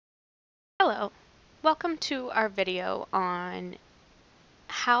Hello, welcome to our video on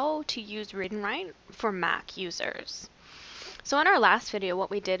how to use Read and Write for Mac users. So in our last video, what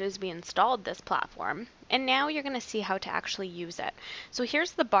we did is we installed this platform, and now you're going to see how to actually use it. So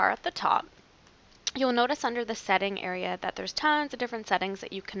here's the bar at the top. You'll notice under the setting area that there's tons of different settings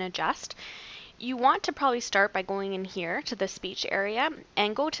that you can adjust. You want to probably start by going in here to the speech area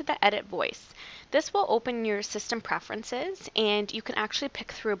and go to the edit voice. This will open your system preferences, and you can actually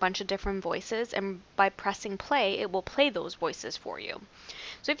pick through a bunch of different voices, and by pressing play it will play those voices for you.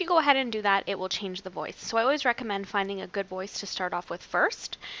 So if you go ahead and do that, it will change the voice. So I always recommend finding a good voice to start off with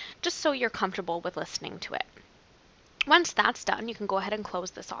first, just so you're comfortable with listening to it. Once that's done, you can go ahead and close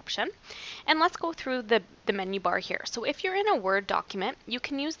this option. And let's go through the menu bar here. So if you're in a Word document, you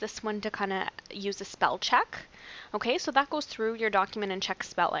can use this one to kind of use a spell check. Okay, so that goes through your document and checks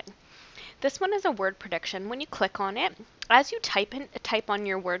spelling. This one is a word prediction. When you click on it, as you type on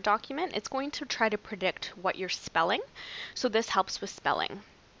your Word document, it's going to try to predict what you're spelling. So this helps with spelling.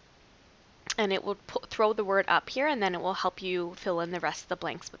 And it will throw the word up here, and then it will help you fill in the rest of the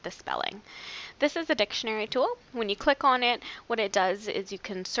blanks with the spelling. This is a dictionary tool. When you click on it, what it does is you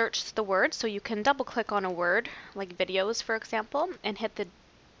can search the word. So you can double click on a word, like videos for example, and hit the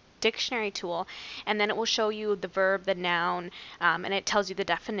dictionary tool, and then it will show you the verb, the noun, and it tells you the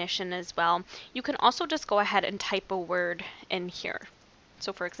definition as well. You can also just go ahead and type a word in here.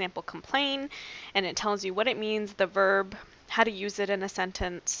 So for example, complain, and it tells you what it means, the verb, how to use it in a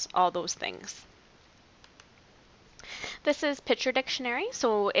sentence, all those things. This is picture dictionary,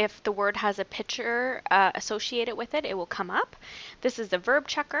 so if the word has a picture associated with it, it will come up. This is the verb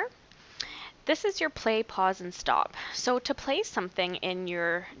checker. This is your play, pause, and stop. So to play something in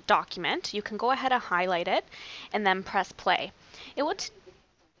your document, you can go ahead and highlight it and then press play. It will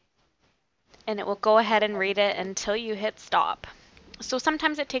go ahead and read it until you hit stop. So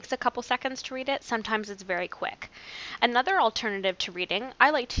sometimes it takes a couple seconds to read it, sometimes it's very quick. Another alternative to reading,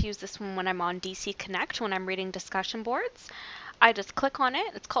 I like to use this one when I'm on DC Connect, when I'm reading discussion boards. I just click on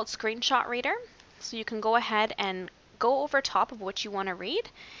it. It's called Screenshot Reader. So you can go ahead and go over top of what you want to read.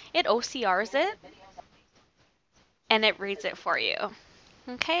 It OCRs it, and it reads it for you.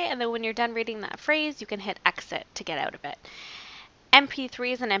 Okay, and then when you're done reading that phrase, you can hit exit to get out of it.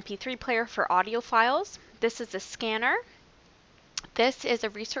 MP3 is an MP3 player for audio files. This is a scanner. This is a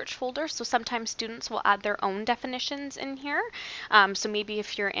research folder, so sometimes students will add their own definitions in here. So maybe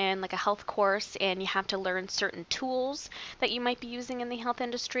if you're in like a health course and you have to learn certain tools that you might be using in the health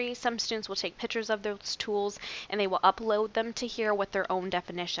industry, some students will take pictures of those tools and they will upload them to here with their own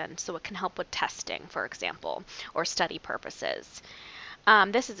definition. So it can help with testing, for example, or study purposes.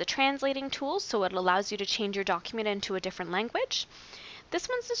 This is a translating tool, so it allows you to change your document into a different language. This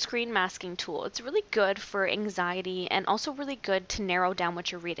one's a screen masking tool. It's really good for anxiety and also really good to narrow down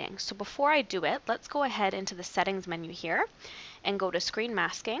what you're reading. So before I do it, let's go ahead into the settings menu here and go to screen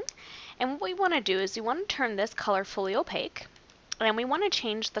masking. And what we want to do is we want to turn this color fully opaque, and we want to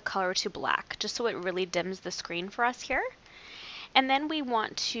change the color to black just so it really dims the screen for us here. And then we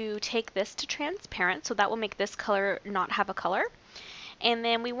want to take this to transparent, so that will make this color not have a color. And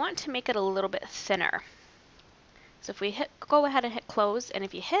then we want to make it a little bit thinner. So if we go ahead and hit close, and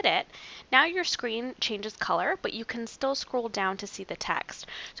if you hit it, now your screen changes color, but you can still scroll down to see the text.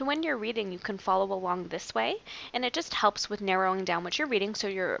 So when you're reading, you can follow along this way, and it just helps with narrowing down what you're reading so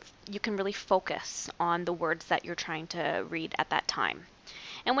you can really focus on the words that you're trying to read at that time.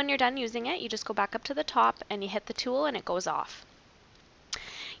 And when you're done using it, you just go back up to the top and you hit the tool and it goes off.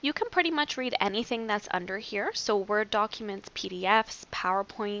 You can pretty much read anything that's under here, so Word documents, PDFs,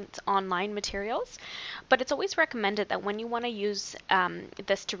 PowerPoint, online materials, but it's always recommended that when you want to use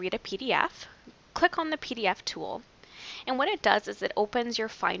this to read a PDF, click on the PDF tool, and what it does is it opens your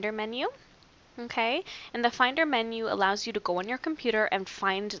Finder menu, okay, and the Finder menu allows you to go on your computer and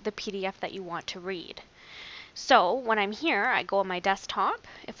find the PDF that you want to read. So when I'm here, I go on my desktop.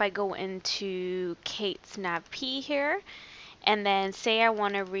 If I go into Kate's NavP here, and then say I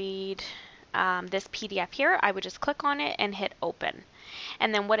want to read this PDF here, I would just click on it and hit open.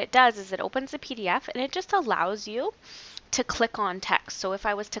 And then what it does is it opens the PDF, and it just allows you to click on text. So if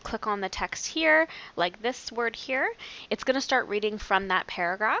I was to click on the text here, like this word here, it's going to start reading from that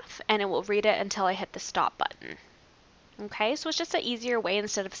paragraph, and it will read it until I hit the stop button. Okay, so it's just an easier way.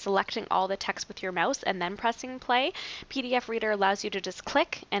 Instead of selecting all the text with your mouse and then pressing play, PDF Reader allows you to just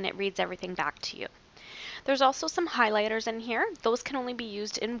click and it reads everything back to you. There's also some highlighters in here. Those can only be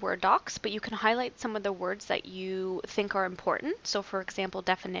used in Word docs, but you can highlight some of the words that you think are important. So for example,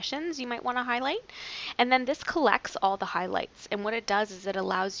 definitions you might want to highlight. And then this collects all the highlights. And what it does is it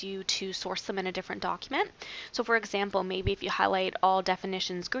allows you to source them in a different document. So for example, maybe if you highlight all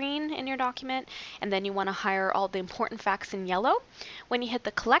definitions green in your document, and then you want to hire all the important facts in yellow, when you hit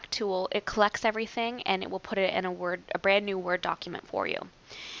the collect tool, it collects everything and it will put it in a brand new Word document for you.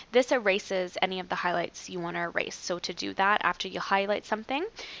 This erases any of the highlights you want to erase. So to do that, after you highlight something,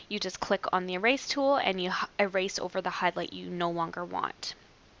 you just click on the erase tool and you erase over the highlight you no longer want.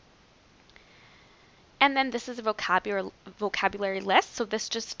 And then this is a vocabulary list. So this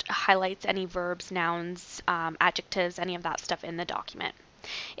just highlights any verbs, nouns, adjectives, any of that stuff in the document.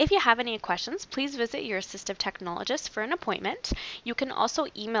 If you have any questions, please visit your assistive technologist for an appointment. You can also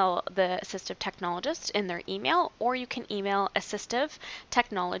email the assistive technologist in their email, or you can email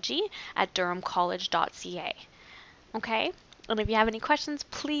assistive-technology@durhamcollege.ca. Okay? And if you have any questions,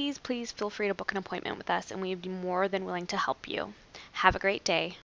 please feel free to book an appointment with us, and we'd be more than willing to help you. Have a great day.